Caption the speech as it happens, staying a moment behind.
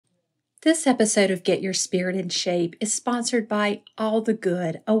This episode of Get Your Spirit in Shape is sponsored by All the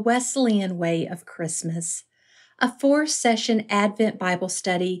Good, a Wesleyan way of Christmas, a 4-session Advent Bible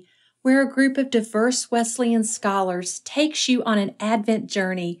study where a group of diverse Wesleyan scholars takes you on an Advent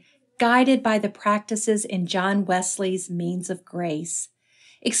journey guided by the practices in John Wesley's means of grace.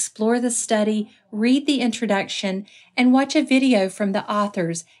 Explore the study, read the introduction, and watch a video from the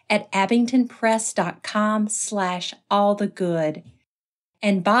authors at abingtonpress.com/allthegood.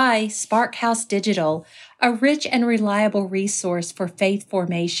 And buy Spark House Digital, a rich and reliable resource for faith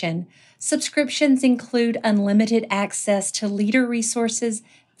formation. Subscriptions include unlimited access to leader resources,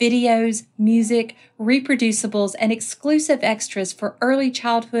 videos, music, reproducibles, and exclusive extras for early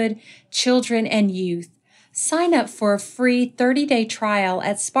childhood, children, and youth. Sign up for a free 30-day trial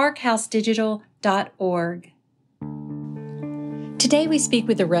at sparkhousedigital.org. Today we speak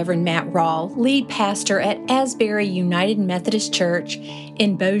with the Reverend Matt Rawle, lead pastor at Asbury United Methodist Church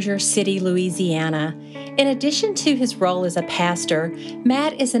in Bossier City, Louisiana. In addition to his role as a pastor,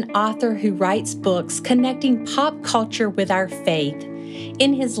 Matt is an author who writes books connecting pop culture with our faith.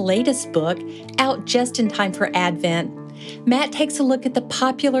 In his latest book, out just in time for Advent, Matt takes a look at the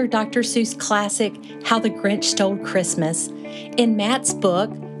popular Dr. Seuss classic, How the Grinch Stole Christmas. In Matt's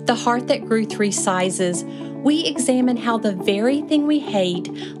book, The Heart That Grew 3 Sizes, we examine how the very thing we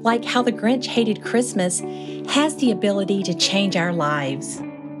hate, like how the Grinch hated Christmas, has the ability to change our lives.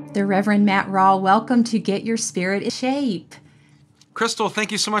 The Reverend Matt Rawle, welcome to Get Your Spirit in Shape. Crystal,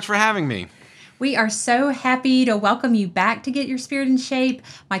 thank you so much for having me. We are so happy to welcome you back to Get Your Spirit in Shape.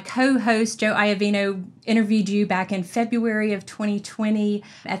 My co-host, Joe Iovino, interviewed you back in February of 2020.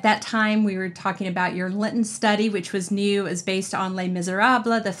 At that time, we were talking about your Lenten study, which was new, as based on Les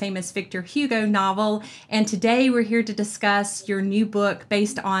Miserables, the famous Victor Hugo novel. And today we're here to discuss your new book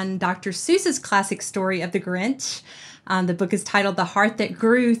based on Dr. Seuss's classic story of the Grinch. The book is titled The Heart That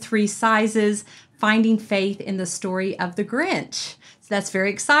Grew 3 Sizes, Finding Faith in the Story of the Grinch. That's very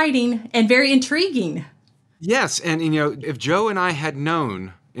exciting and very intriguing. Yes, and if Joe and I had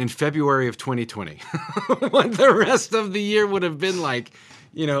known in February of 2020 what the rest of the year would have been like,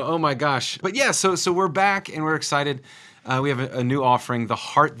 oh my gosh. But yeah, so we're back and we're excited. We have a new offering, The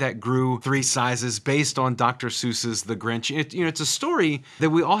Heart That Grew 3 Sizes, based on Dr. Seuss's The Grinch. It's a story that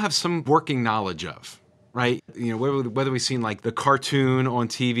we all have some working knowledge of, right? Whether we've seen like the cartoon on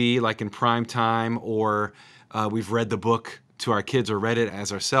TV, like in prime time, or we've read the book to our kids or read it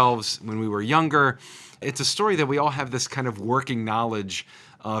as ourselves when we were younger. It's a story that we all have this kind of working knowledge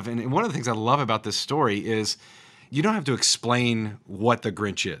of. And one of the things I love about this story is you don't have to explain what the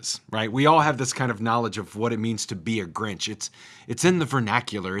Grinch is, right? We all have this kind of knowledge of what it means to be a Grinch. It's in the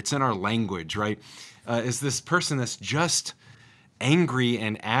vernacular. It's in our language, right? Is this person that's just angry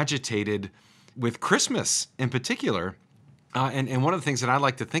and agitated with Christmas in particular. And one of the things that I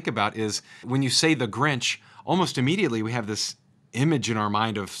like to think about is when you say the Grinch, almost immediately we have this image in our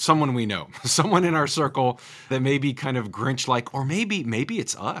mind of someone we know, someone in our circle that may be kind of Grinch-like, or maybe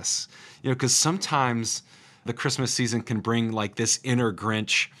it's us, because sometimes the Christmas season can bring like this inner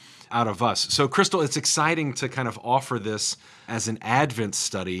Grinch out of us. So Crystal, it's exciting to kind of offer this as an Advent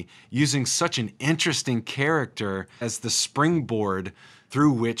study using such an interesting character as the springboard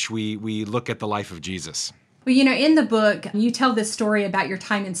through which we look at the life of Jesus. Well, in the book, you tell this story about your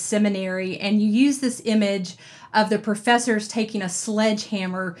time in seminary, and you use this image of the professors taking a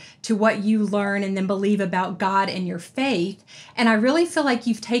sledgehammer to what you learn and then believe about God and your faith. And I really feel like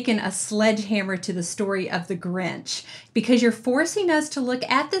you've taken a sledgehammer to the story of the Grinch, because you're forcing us to look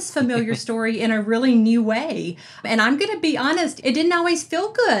at this familiar story in a really new way. And I'm going to be honest, it didn't always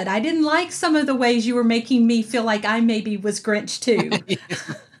feel good. I didn't like some of the ways you were making me feel like I maybe was Grinch too.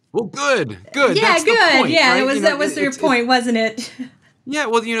 Well, good. Yeah, That's good. The point, Yeah, right? that was your point, wasn't it? Yeah,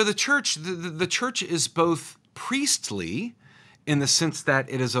 well, the church, the church is both priestly in the sense that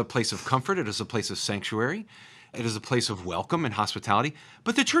it is a place of comfort, it is a place of sanctuary, it is a place of welcome and hospitality,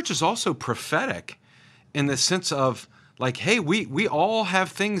 but the church is also prophetic in the sense of like, hey, we all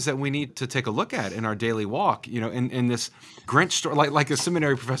have things that we need to take a look at in our daily walk, in this Grinch story, like a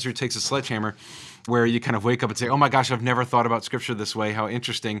seminary professor who takes a sledgehammer, where you kind of wake up and say, oh my gosh, I've never thought about Scripture this way, how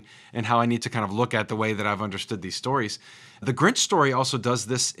interesting, and how I need to kind of look at the way that I've understood these stories. The Grinch story also does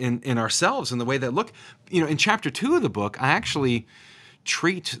this in ourselves, in the way that, look, in chapter 2 of the book, I actually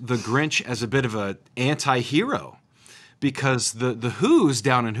treat the Grinch as a bit of an anti-hero, because the Who's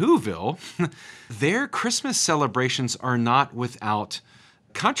down in Whoville, their Christmas celebrations are not without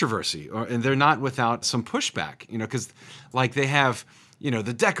controversy, and they're not without some pushback, because like they have,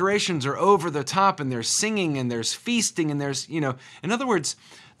 the decorations are over the top and there's singing and there's feasting and there's, in other words,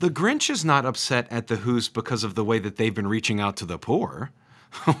 the Grinch is not upset at the Who's because of the way that they've been reaching out to the poor.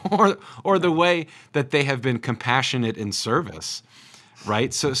 or the way that they have been compassionate in service,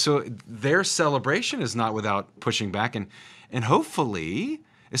 right? So their celebration is not without pushing back. And hopefully,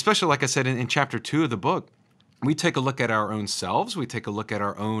 especially like I said in chapter 2 of the book, we take a look at our own selves, we take a look at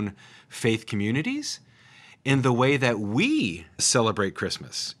our own faith communities in the way that we celebrate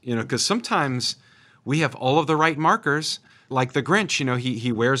Christmas. Because sometimes we have all of the right markers, like the Grinch.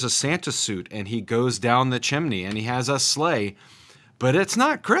 He wears a Santa suit and he goes down the chimney and he has a sleigh, but it's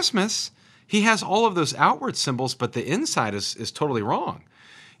not Christmas. He has all of those outward symbols, but the inside is totally wrong.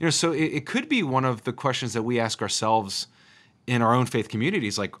 So it could be one of the questions that we ask ourselves in our own faith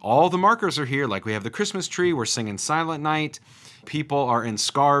communities. Like, all the markers are here. Like, we have the Christmas tree, we're singing Silent Night, people are in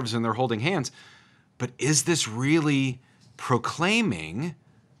scarves and they're holding hands. But is this really proclaiming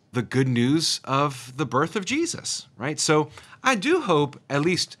the good news of the birth of Jesus, right? So I do hope at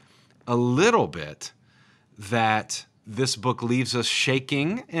least a little bit that this book leaves us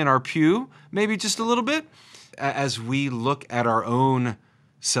shaking in our pew, maybe just a little bit, as we look at our own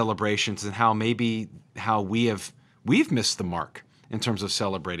celebrations and how we've missed the mark in terms of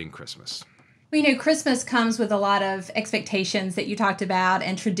celebrating Christmas. Well, Christmas comes with a lot of expectations that you talked about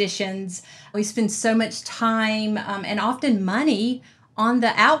and traditions. We spend so much time and often money on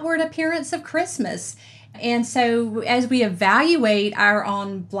the outward appearance of Christmas. And so as we evaluate our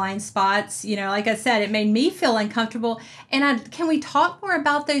own blind spots, like I said, it made me feel uncomfortable. And can we talk more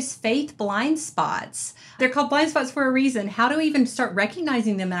about those faith blind spots? They're called blind spots for a reason. How do we even start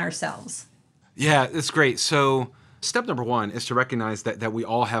recognizing them in ourselves? Yeah, it's great. So step number 1 is to recognize that we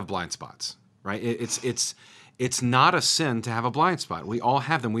all have blind spots, right? It's not a sin to have a blind spot. We all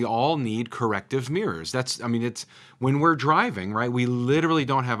have them. We all need corrective mirrors. It's when we're driving, right? We literally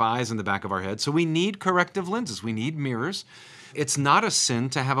don't have eyes in the back of our head, so we need corrective lenses. We need mirrors. It's not a sin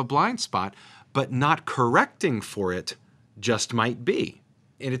to have a blind spot, but not correcting for it just might be.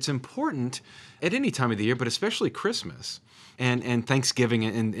 And it's important at any time of the year, but especially Christmas and Thanksgiving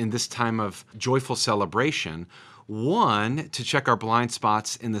in this time of joyful celebration. 1, to check our blind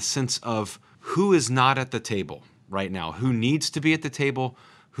spots in the sense of who is not at the table right now, who needs to be at the table,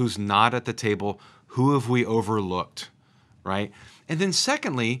 who's not at the table, who have we overlooked, right? And then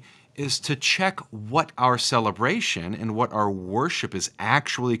secondly is to check what our celebration and what our worship is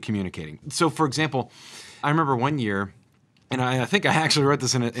actually communicating. So for example, I remember one year, and I think I actually wrote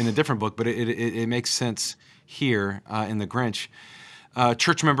this in a different book, but it makes sense here in the Grinch. A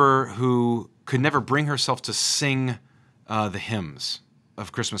church member who could never bring herself to sing the hymns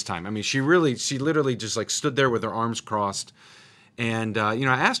of Christmas time. She literally just like stood there with her arms crossed. And, I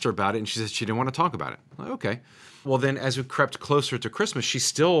asked her about it and she said she didn't want to talk about it. I'm like, okay. Well, then as we crept closer to Christmas, she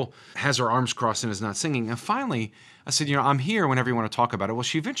still has her arms crossed and is not singing. And finally, I said, I'm here whenever you want to talk about it. Well,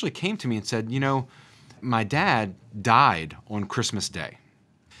 she eventually came to me and said, my dad died on Christmas Day.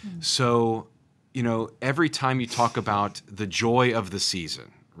 So, every time you talk about the joy of the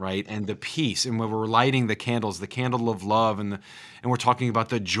season, right, and the peace, and when we're lighting the candles, the candle of love, and we're talking about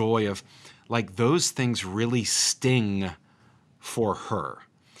the joy of, like, those things really sting for her.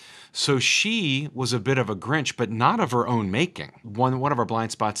 So she was a bit of a Grinch, but not of her own making. One of our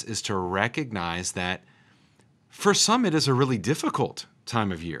blind spots is to recognize that for some it is a really difficult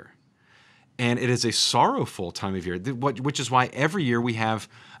time of year. And it is a sorrowful time of year, which is why every year we have,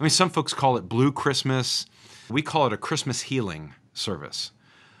 some folks call it Blue Christmas. We call it a Christmas healing service,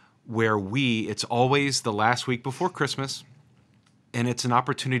 where it's always the last week before Christmas, and it's an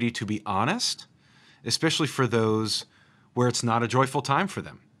opportunity to be honest, especially for those where it's not a joyful time for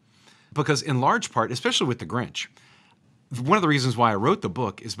them. Because in large part, especially with the Grinch, one of the reasons why I wrote the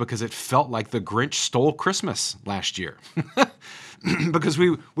book is because it felt like the Grinch stole Christmas last year. Because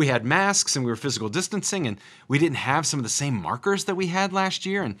we had masks and we were physical distancing and we didn't have some of the same markers that we had last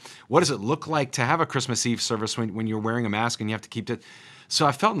year. And what does it look like to have a Christmas Eve service when you're wearing a mask and you have to keep it? So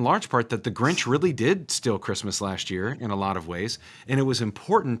I felt in large part that the Grinch really did steal Christmas last year in a lot of ways. And it was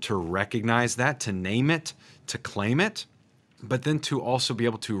important to recognize that, to name it, to claim it, but then to also be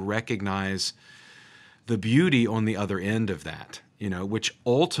able to recognize the beauty on the other end of that, which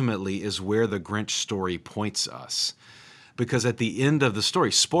ultimately is where the Grinch story points us. Because at the end of the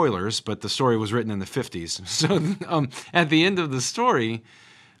story, spoilers, but the story was written in the 50s. So at the end of the story,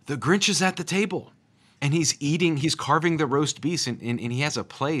 the Grinch is at the table and he's carving the roast beef and he has a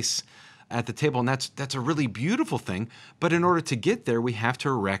place at the table. And that's a really beautiful thing. But in order to get there, we have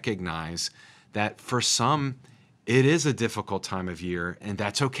to recognize that for some, it is a difficult time of year, and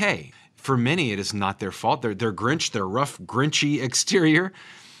that's okay. For many, it is not their fault. Their Grinch, their rough, Grinchy exterior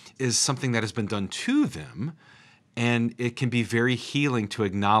is something that has been done to them, and it can be very healing to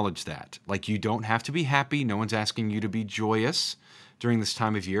acknowledge that. Like, you don't have to be happy. No one's asking you to be joyous during this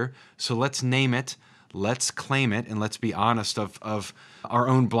time of year. So let's name it, let's claim it, and let's be honest of our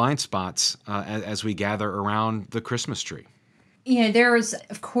own blind spots as we gather around the Christmas tree. You know, there's,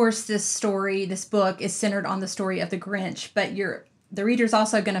 of course, this book is centered on the story of the Grinch, but the reader's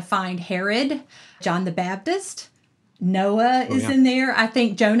also going to find Herod, John the Baptist, Noah is in there. I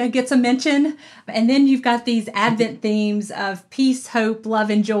think Jonah gets a mention. And then you've got these Advent themes of peace, hope,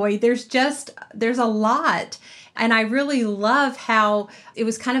 love, and joy. There's a lot. And I really love how it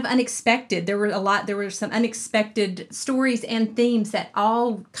was kind of unexpected. There were some unexpected stories and themes that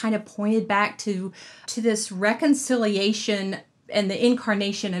all kind of pointed back to this reconciliation and the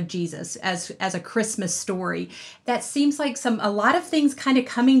incarnation of Jesus as a Christmas story. That seems like a lot of things kind of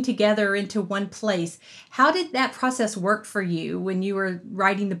coming together into one place. How did that process work for you when you were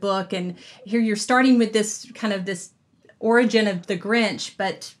writing the book? And here you're starting with this origin of the Grinch,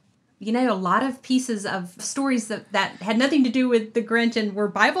 but you know, a lot of pieces of stories that had nothing to do with the Grinch and were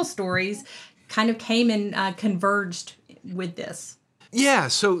Bible stories kind of came and converged with this. Yeah,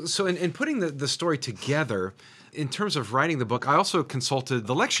 so in putting the story together, in terms of writing the book, I also consulted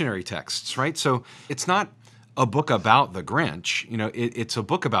the lectionary texts, right? So it's not a book about the Grinch, you know, it's a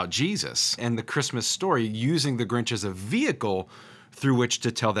book about Jesus and the Christmas story, using the Grinch as a vehicle through which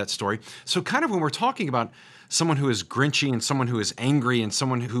to tell that story. So kind of when we're talking about someone who is Grinchy and someone who is angry and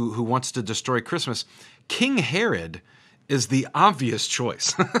someone who wants to destroy Christmas, King Herod is the obvious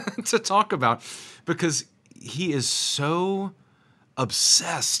choice to talk about, because he is so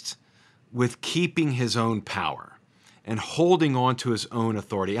obsessed with keeping his own power and holding on to his own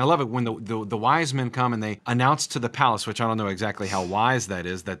authority. I love it when the wise men come and they announce to the palace, which I don't know exactly how wise that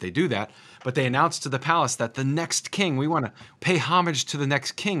is that they do that, but they announce to the palace that the next king, we want to pay homage to the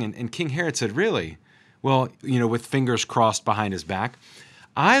next king. And King Herod said, really? Well, you know, with fingers crossed behind his back,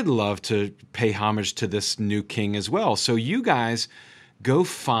 I'd love to pay homage to this new king as well. So you guys go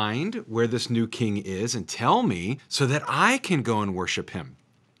find where this new king is and tell me so that I can go and worship him.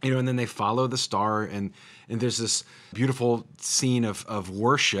 You know, and then they follow the star, and there's this beautiful scene of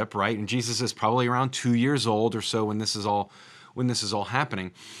worship, right? And Jesus is probably around 2 years old or so when this is all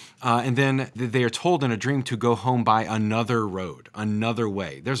happening. And then they are told in a dream to go home by another road, another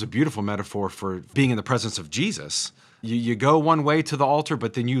way. There's a beautiful metaphor for being in the presence of Jesus. You go one way to the altar,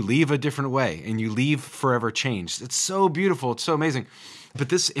 but then you leave a different way, and you leave forever changed. It's so beautiful. It's so amazing. But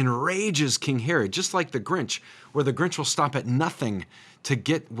this enrages King Herod, just like the Grinch, where the Grinch will stop at nothing to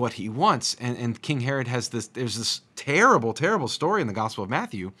get what he wants. And King Herod there's this terrible, terrible story in the Gospel of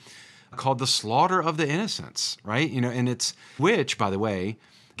Matthew called the slaughter of the innocents, right? You know, and which, by the way,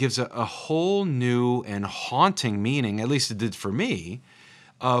 gives a whole new and haunting meaning, at least it did for me,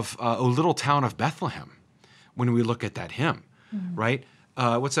 of O Little Town of Bethlehem when we look at that hymn, right?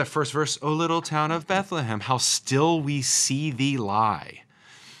 What's that first verse? O little town of Bethlehem, how still we see thee lie.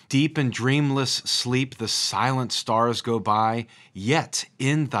 Deep in dreamless sleep the silent stars go by, yet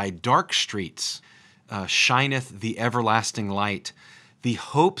in thy dark streets shineth the everlasting light. The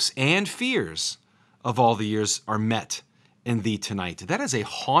hopes and fears of all the years are met in thee tonight. That is a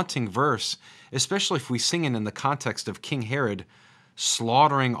haunting verse, especially if we sing it in the context of King Herod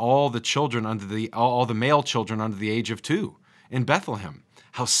slaughtering all the children all the male children under the age of 2 in Bethlehem.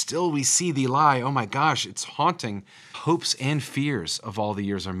 How still we see thee lie. Oh my gosh, it's haunting. Hopes and fears of all the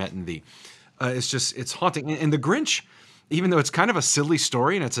years are met in thee. It's haunting. And the Grinch, even though it's kind of a silly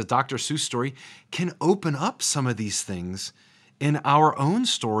story and it's a Dr. Seuss story, can open up some of these things in our own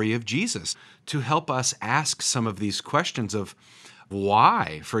story of Jesus to help us ask some of these questions of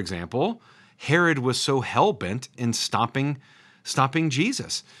why, for example, Herod was so hell-bent in stopping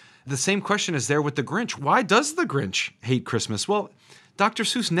Jesus. The same question is there with the Grinch. Why does the Grinch hate Christmas? Well, Dr.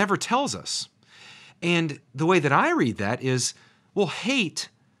 Seuss never tells us. And the way that I read that is, well, hate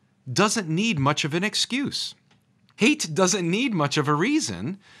doesn't need much of an excuse. Hate doesn't need much of a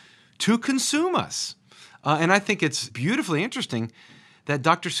reason to consume us. And I think it's beautifully interesting that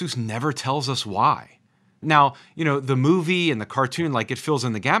Dr. Seuss never tells us why. Now, you know, the movie and the cartoon, like, it fills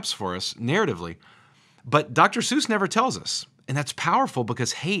in the gaps for us narratively, but Dr. Seuss never tells us. And that's powerful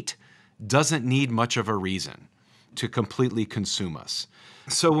because hate doesn't need much of a reason to completely consume us.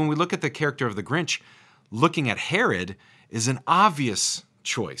 So when we look at the character of the Grinch, looking at Herod is an obvious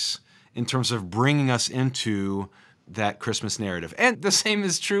choice in terms of bringing us into that Christmas narrative. And the same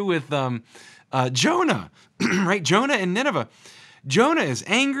is true with Jonah, right? Jonah in Nineveh. Jonah is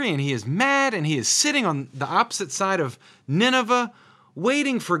angry and he is mad and he is sitting on the opposite side of Nineveh,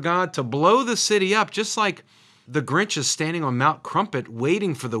 waiting for God to blow the city up, just like the Grinch is standing on Mount Crumpet,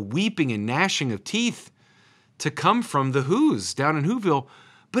 waiting for the weeping and gnashing of teeth to come from the Who's down in Whoville.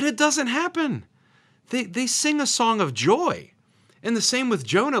 But it doesn't happen. They sing a song of joy. And the same with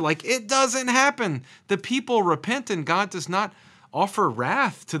Jonah, like it doesn't happen. The people repent and God does not offer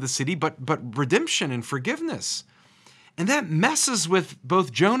wrath to the city, but redemption and forgiveness. And that messes with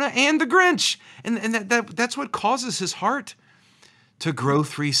both Jonah and the Grinch. And that's what causes his heart to grow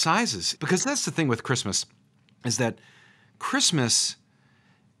 3 sizes. Because that's the thing with Christmas, is that Christmas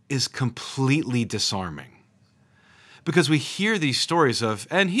is completely disarming. Because we hear these stories of,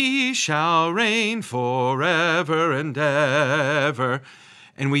 and he shall reign forever and ever.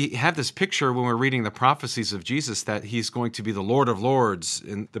 And we have this picture when we're reading the prophecies of Jesus that he's going to be the Lord of Lords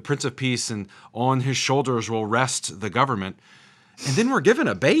and the Prince of Peace, and on his shoulders will rest the government. And then we're given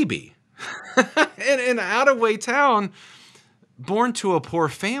a baby in an out-of-way town, born to a poor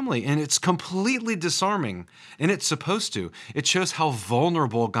family, and it's completely disarming, and it's supposed to. It shows how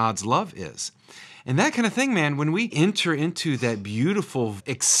vulnerable God's love is. And that kind of thing, man, when we enter into that beautiful,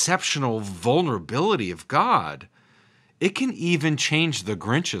 exceptional vulnerability of God, it can even change the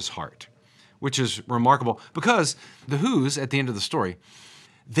Grinch's heart, which is remarkable, because the Who's, at the end of the story,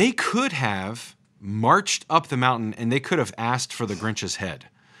 they could have marched up the mountain and they could have asked for the Grinch's head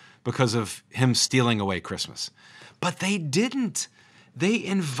because of him stealing away Christmas. But they didn't. They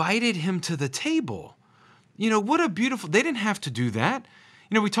invited him to the table. What a beautiful, they didn't have to do that.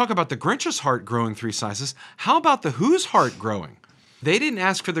 We talk about the Grinch's heart growing 3 sizes. How about the Who's heart growing? They didn't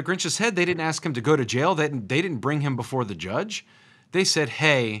ask for the Grinch's head. They didn't ask him to go to jail. They didn't bring him before the judge. They said,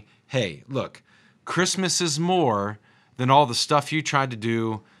 hey, look, Christmas is more than all the stuff you tried to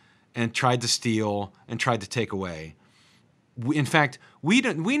do and tried to steal and tried to take away. In fact, we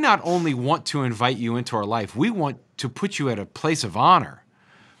not only want to invite you into our life, we want to put you at a place of honor.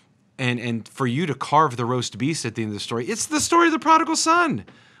 And for you to carve the roast beast at the end of the story. It's the story of the prodigal son,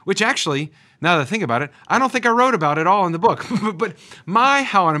 which actually, now that I think about it, I don't think I wrote about it all in the book. But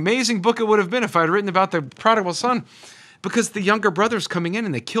how an amazing book it would have been if I had written about the prodigal son. Because the younger brother's coming in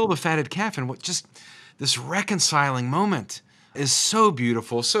and they kill the fatted calf. And just this reconciling moment is so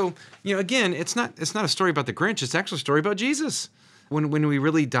beautiful. So, again, it's not a story about the Grinch. It's actually a story about Jesus. When we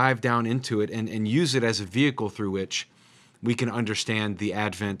really dive down into it and use it as a vehicle through which we can understand the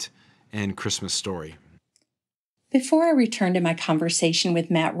Advent and Christmas story. Before I return to my conversation with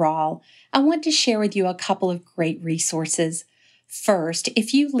Matt Rawle, I want to share with you a couple of great resources. First,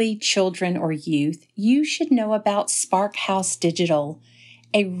 if you lead children or youth, you should know about Spark House Digital,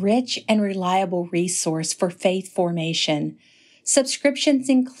 a rich and reliable resource for faith formation. Subscriptions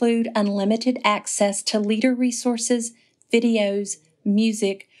include unlimited access to leader resources, videos,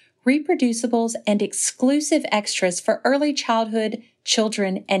 music, reproducibles, and exclusive extras for early childhood,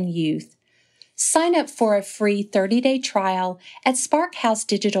 children, and youth. Sign up for a free 30-day trial at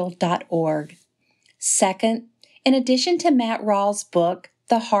sparkhousedigital.org. Second, in addition to Matt Rawle's book,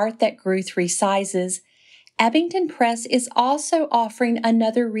 The Heart That Grew 3 Sizes, Abington Press is also offering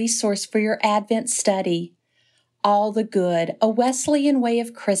another resource for your Advent study. All the Good, A Wesleyan Way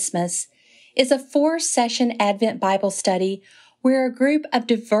of Christmas, is a 4-session Advent Bible study where a group of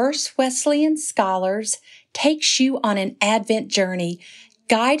diverse Wesleyan scholars takes you on an Advent journey,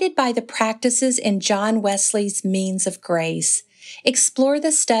 guided by the practices in John Wesley's means of grace. Explore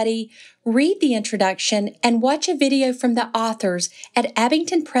the study, read the introduction, and watch a video from the authors at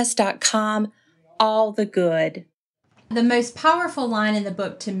abingtonpress.com. All the Good. The most powerful line in the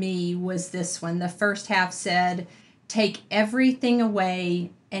book to me was this one. The first half said, "Take everything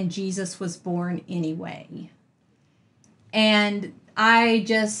away, and Jesus was born anyway." And I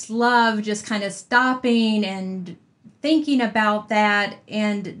just love just kind of stopping and thinking about that.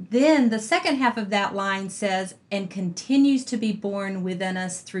 And then the second half of that line says, and continues to be born within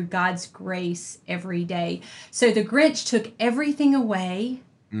us through God's grace every day. So the Grinch took everything away.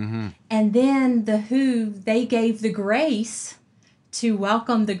 Mm-hmm. And then the Who, they gave the grace to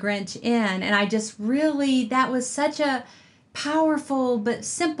welcome the Grinch in. And I just really, that was such a powerful but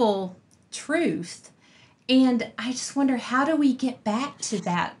simple truth. And I just wonder, how do we get back to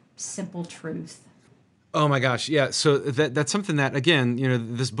that simple truth? Oh my gosh, yeah. So that's something that, again,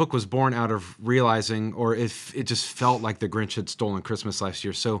 this book was born out of realizing, or if it just felt like the Grinch had stolen Christmas last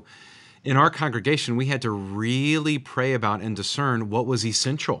year. So in our congregation, we had to really pray about and discern what was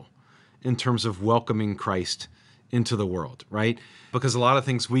essential in terms of welcoming Christ into the world, right? Because a lot of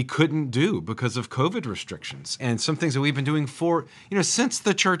things we couldn't do because of COVID restrictions. And some things that we've been doing for, since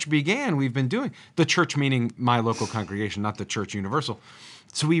the church began, we've been doing. The church meaning my local congregation, not the church universal.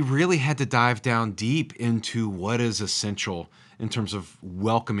 So we really had to dive down deep into what is essential in terms of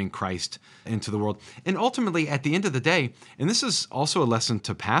welcoming Christ into the world. And ultimately, at the end of the day, and this is also a lesson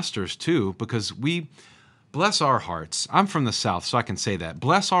to pastors too, because we bless our hearts. I'm from the South, so I can say that.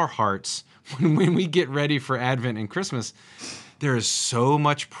 Bless our hearts when we get ready for Advent and Christmas, There is so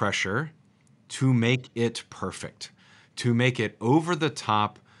much pressure to make it perfect, to make it over the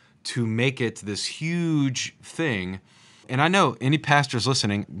top, to make it this huge thing. And I know any pastors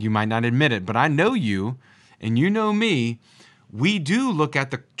listening, you might not admit it, but I know you and you know me. We do look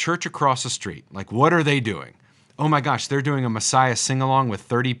at the church across the street. Like, what are they doing? Oh my gosh, they're doing a Messiah sing-along with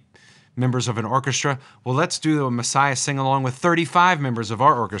 30 members of an orchestra. Well, let's do a Messiah sing-along with 35 members of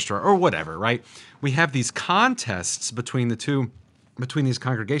our orchestra, or whatever, right? We have these contests between the two, between these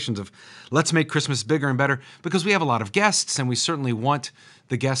congregations of let's make Christmas bigger and better, because we have a lot of guests and we certainly want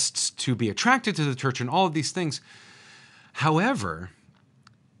the guests to be attracted to the church and all of these things. However,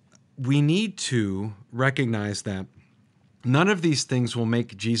 we need to recognize that none of these things will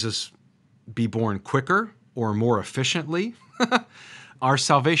make Jesus be born quicker or more efficiently. Our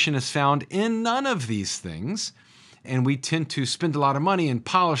salvation is found in none of these things. And we tend to spend a lot of money and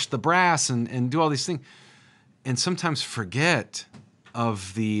polish the brass and do all these things, and sometimes forget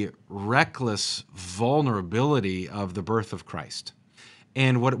of the reckless vulnerability of the birth of Christ.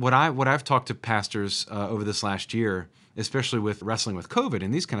 And what I've talked to pastors over this last year, especially with wrestling with COVID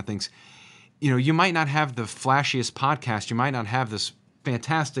and these kind of things, you might not have the flashiest podcast, you might not have this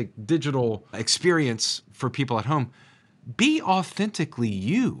fantastic digital experience for people at home. Be authentically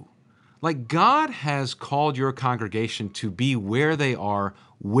you. Like, God has called your congregation to be where they are,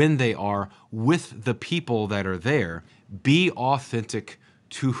 when they are, with the people that are there. Be authentic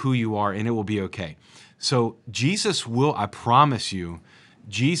to who you are, and it will be okay. So Jesus will, I promise you,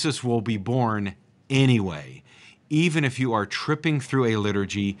 Jesus will be born anyway. Even if you are tripping through a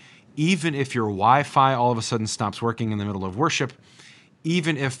liturgy, even if your Wi-Fi all of a sudden stops working in the middle of worship,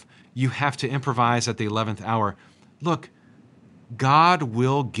 even if you have to improvise at the 11th hour, look, God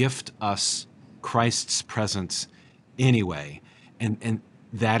will gift us Christ's presence anyway, and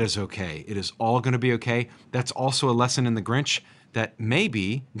that is okay. It is all going to be okay. That's also a lesson in the Grinch, that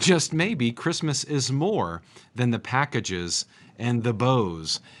maybe, just maybe, Christmas is more than the packages and the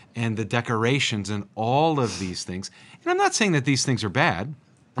bows and the decorations and all of these things. And I'm not saying that these things are bad.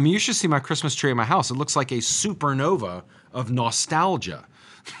 I mean, you should see my Christmas tree in my house. It looks like a supernova of nostalgia.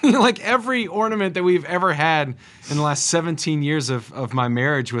 Like every ornament that we've ever had in the last 17 years of my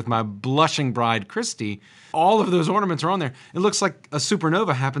marriage with my blushing bride, Christy, all of those ornaments are on there. It looks like a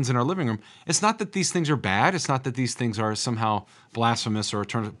supernova happens in our living room. It's not that these things are bad. It's not that these things are somehow blasphemous or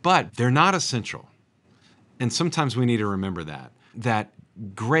eternal, but they're not essential. And sometimes we need to remember that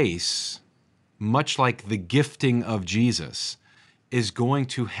grace, much like the gifting of Jesus, is going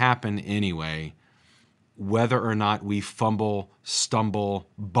to happen anyway, whether or not we fumble, stumble,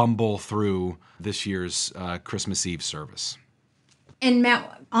 bumble through this year's Christmas Eve service. And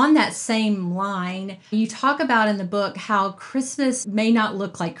Matt, on that same line, you talk about in the book how Christmas may not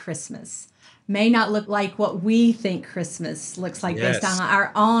look like Christmas, may not look like what we think Christmas looks like based on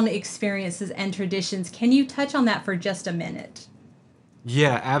our own experiences and traditions. Can you touch on that for just a minute?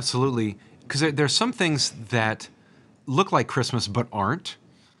 Yeah, absolutely. Because there's some things that look like Christmas but aren't.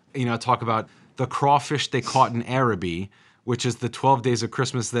 I talk about the crawfish they caught in Araby, which is the 12 days of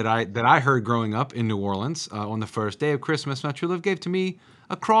Christmas that I heard growing up in New Orleans. On the first day of Christmas, my true love gave to me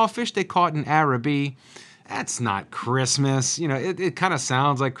a crawfish they caught in Araby. That's not Christmas. It kind of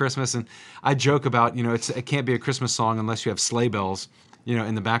sounds like Christmas. And I joke about, it can't be a Christmas song unless you have sleigh bells,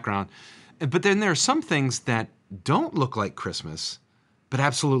 in the background. But then there are some things that don't look like Christmas, but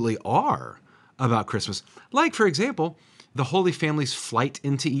absolutely are about Christmas. Like, for example, the Holy Family's flight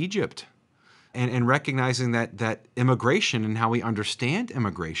into Egypt. And recognizing that immigration and how we understand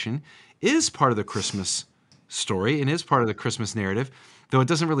immigration is part of the Christmas story and is part of the Christmas narrative, though it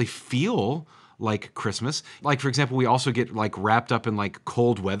doesn't really feel like Christmas. Like, for example, we also get wrapped up in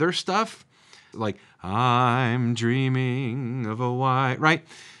cold weather stuff. Like, I'm dreaming of a white, right?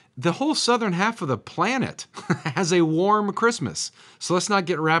 The whole southern half of the planet has a warm Christmas. So let's not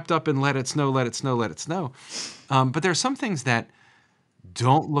get wrapped up in let it snow, let it snow, let it snow. But there are some things that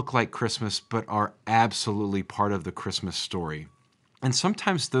don't look like Christmas, but are absolutely part of the Christmas story. And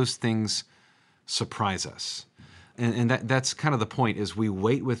sometimes those things surprise us. And that's kind of the point, is we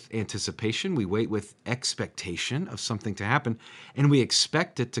wait with anticipation, we wait with expectation of something to happen, and we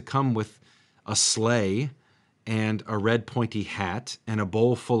expect it to come with a sleigh and a red pointy hat and a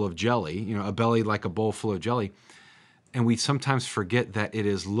bowl full of jelly, a belly like a bowl full of jelly. And we sometimes forget that it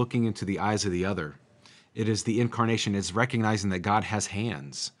is looking into the eyes of the other. It is the incarnation. It's recognizing that God has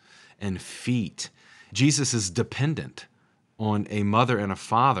hands and feet. Jesus is dependent on a mother and a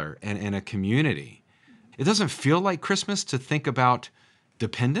father and a community. It doesn't feel like Christmas to think about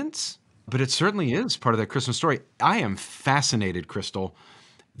dependence, but it certainly is part of that Christmas story. I am fascinated, Crystal,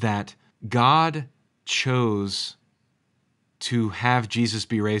 that God chose to have Jesus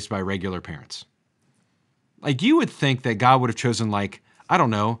be raised by regular parents. Like, you would think that God would have chosen, like, I don't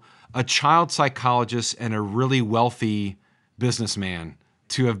know, a child psychologist and a really wealthy businessman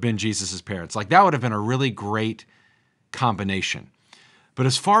to have been Jesus's parents. Like, that would have been a really great combination. But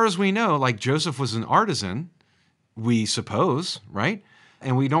as far as we know, like, Joseph was an artisan, we suppose, right?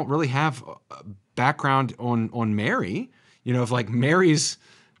 And we don't really have a background on Mary, of like Mary's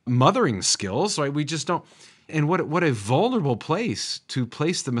mothering skills, right? We just don't. And what a vulnerable place to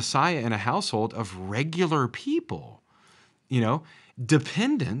place the Messiah in a household of regular people.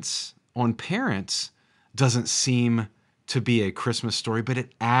 Dependence on parents doesn't seem to be a Christmas story, but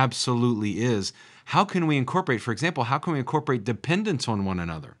it absolutely is. How can we incorporate dependence on one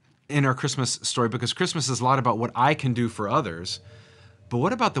another in our Christmas story? Because Christmas is a lot about what I can do for others, but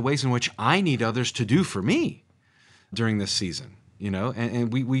what about the ways in which I need others to do for me during this season?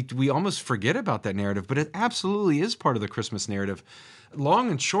 And we almost forget about that narrative, but it absolutely is part of the Christmas narrative. Long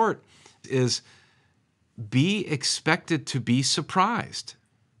and short is be expected to be surprised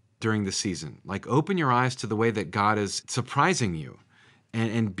during the season. Like, open your eyes to the way that God is surprising you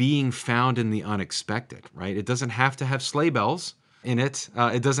and being found in the unexpected, right? It doesn't have to have sleigh bells in it.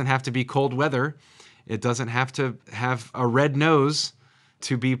 It doesn't have to be cold weather. It doesn't have to have a red nose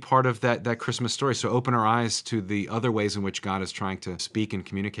to be part of that Christmas story. So open our eyes to the other ways in which God is trying to speak and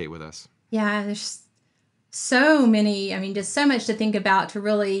communicate with us. Yeah, there's so many, just so much to think about to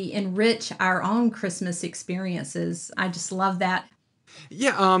really enrich our own Christmas experiences. I just love that.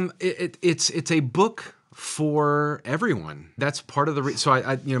 Yeah, it's a book for everyone. That's part of the so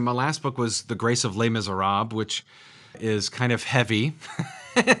I my last book was The Grace of Les Miserables, which is kind of heavy,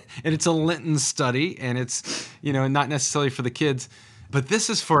 and it's a Lenten study, and it's not necessarily for the kids. But this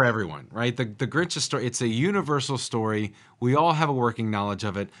is for everyone, right? The Grinch story, it's a universal story. We all have a working knowledge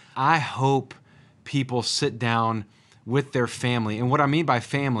of it. I hope people sit down with their family. And what I mean by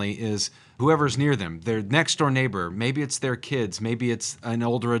family is whoever's near them, their next door neighbor, maybe it's their kids, maybe it's an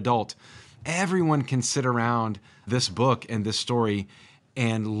older adult. Everyone can sit around this book and this story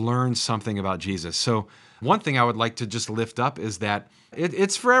and learn something about Jesus. So one thing I would like to just lift up is that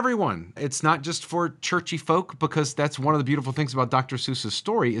it's for everyone. It's not just for churchy folk, because that's one of the beautiful things about Dr. Seuss's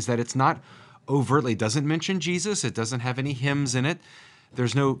story is that it's not overtly, doesn't mention Jesus. It doesn't have any hymns in it.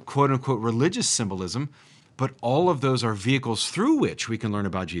 There's no quote unquote religious symbolism, but all of those are vehicles through which we can learn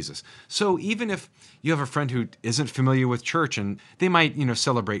about Jesus. So even if you have a friend who isn't familiar with church and they might,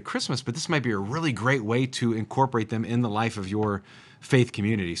 celebrate Christmas, but this might be a really great way to incorporate them in the life of your faith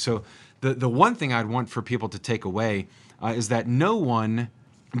community. So the one thing I'd want for people to take away is that no one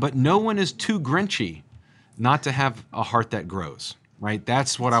is too Grinchy not to have a heart that grows, right?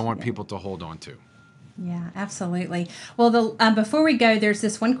 That's what I want people to hold on to. Yeah, absolutely. Well, before we go, there's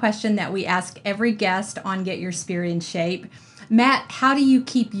this one question that we ask every guest on Get Your Spirit in Shape. Matt, how do you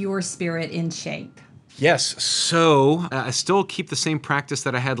keep your spirit in shape? Yes, so I still keep the same practice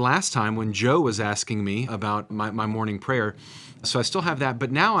that I had last time when Joe was asking me about my morning prayer. So I still have that,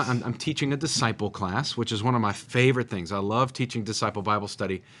 but now I'm teaching a disciple class, which is one of my favorite things. I love teaching disciple Bible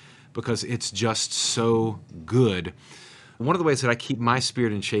study because it's just so good. One of the ways that I keep my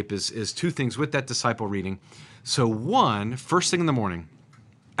spirit in shape is two things with that disciple reading. So one, first thing in the morning,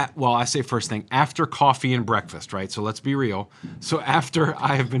 I say first thing, after coffee and breakfast, right? So let's be real. So after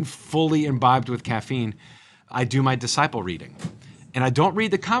I have been fully imbibed with caffeine, I do my disciple reading. And I don't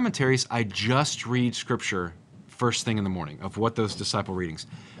read the commentaries, I just read scripture first thing in the morning of what those disciple readings.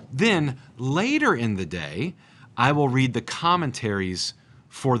 Then later in the day, I will read the commentaries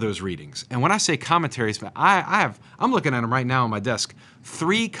for those readings. And when I say commentaries, I'm looking at them right now on my desk,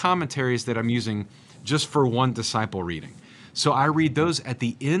 3 commentaries that I'm using just for one disciple reading. So I read those at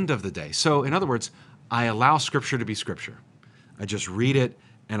the end of the day. So in other words, I allow scripture to be scripture. I just read it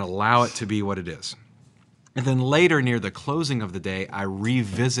and allow it to be what it is. And then later near the closing of the day, I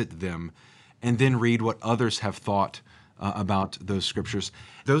revisit them and then read what others have thought about those scriptures.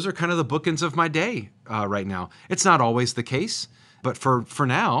 Those are kind of the bookends of my day right now. It's not always the case, but for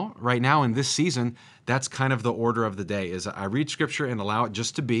now, right now in this season, that's kind of the order of the day is I read scripture and allow it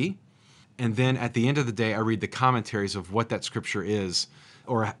just to be. And then at the end of the day, I read the commentaries of what that scripture is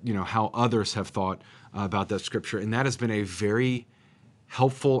or how others have thought about that scripture. And that has been a very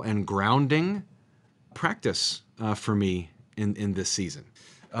helpful and grounding practice for me in this season.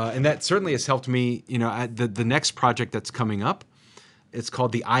 And that certainly has helped me, the next project that's coming up, it's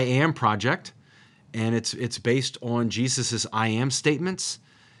called the I Am Project, and it's based on Jesus's I Am statements.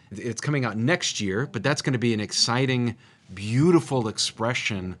 It's coming out next year, but that's going to be an exciting, beautiful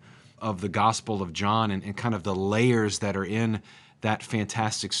expression of the Gospel of John and kind of the layers that are in that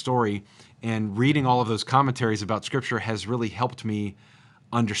fantastic story. And reading all of those commentaries about Scripture has really helped me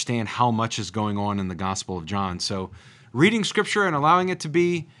understand how much is going on in the Gospel of John. So reading Scripture and allowing it to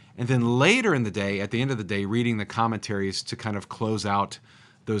be, and then later in the day, at the end of the day, reading the commentaries to kind of close out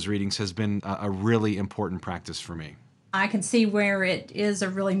those readings has been a really important practice for me. I can see where it is a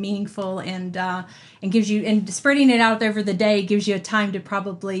really meaningful and gives you, and spreading it out over the day gives you a time to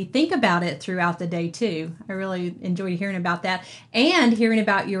probably think about it throughout the day too. I really enjoyed hearing about that and hearing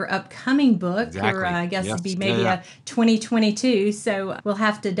about your upcoming book. Exactly. Or I guess Yes. it'd be maybe a 2022. So we'll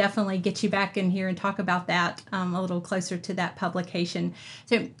have to definitely get you back in here and talk about that a little closer to that publication.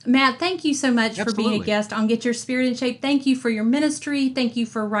 So Matt, thank you so much for being a guest on Get Your Spirit in Shape. Thank you for your ministry. Thank you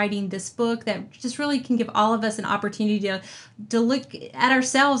for writing this book that just really can give all of us an opportunity to look at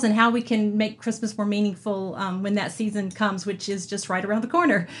ourselves and how we can make Christmas more meaningful when that season comes, which is just right around the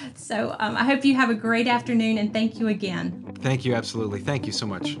corner. So I hope you have a great afternoon, and thank you again. Thank you, absolutely. Thank you so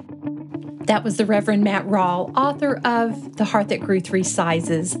much. That was the Reverend Matt Rawle, author of The Heart That Grew 3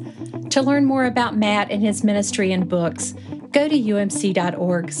 Sizes. To learn more about Matt and his ministry and books, go to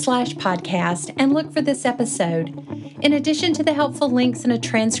umc.org/podcast and look for this episode. In addition to the helpful links and a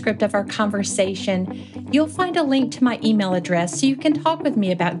transcript of our conversation, you'll find a link to my email address so you can talk with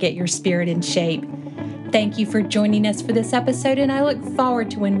me about Get Your Spirit in Shape. Thank you for joining us for this episode, and I look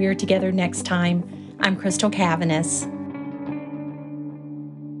forward to when we are together next time. I'm Crystal Cavanis.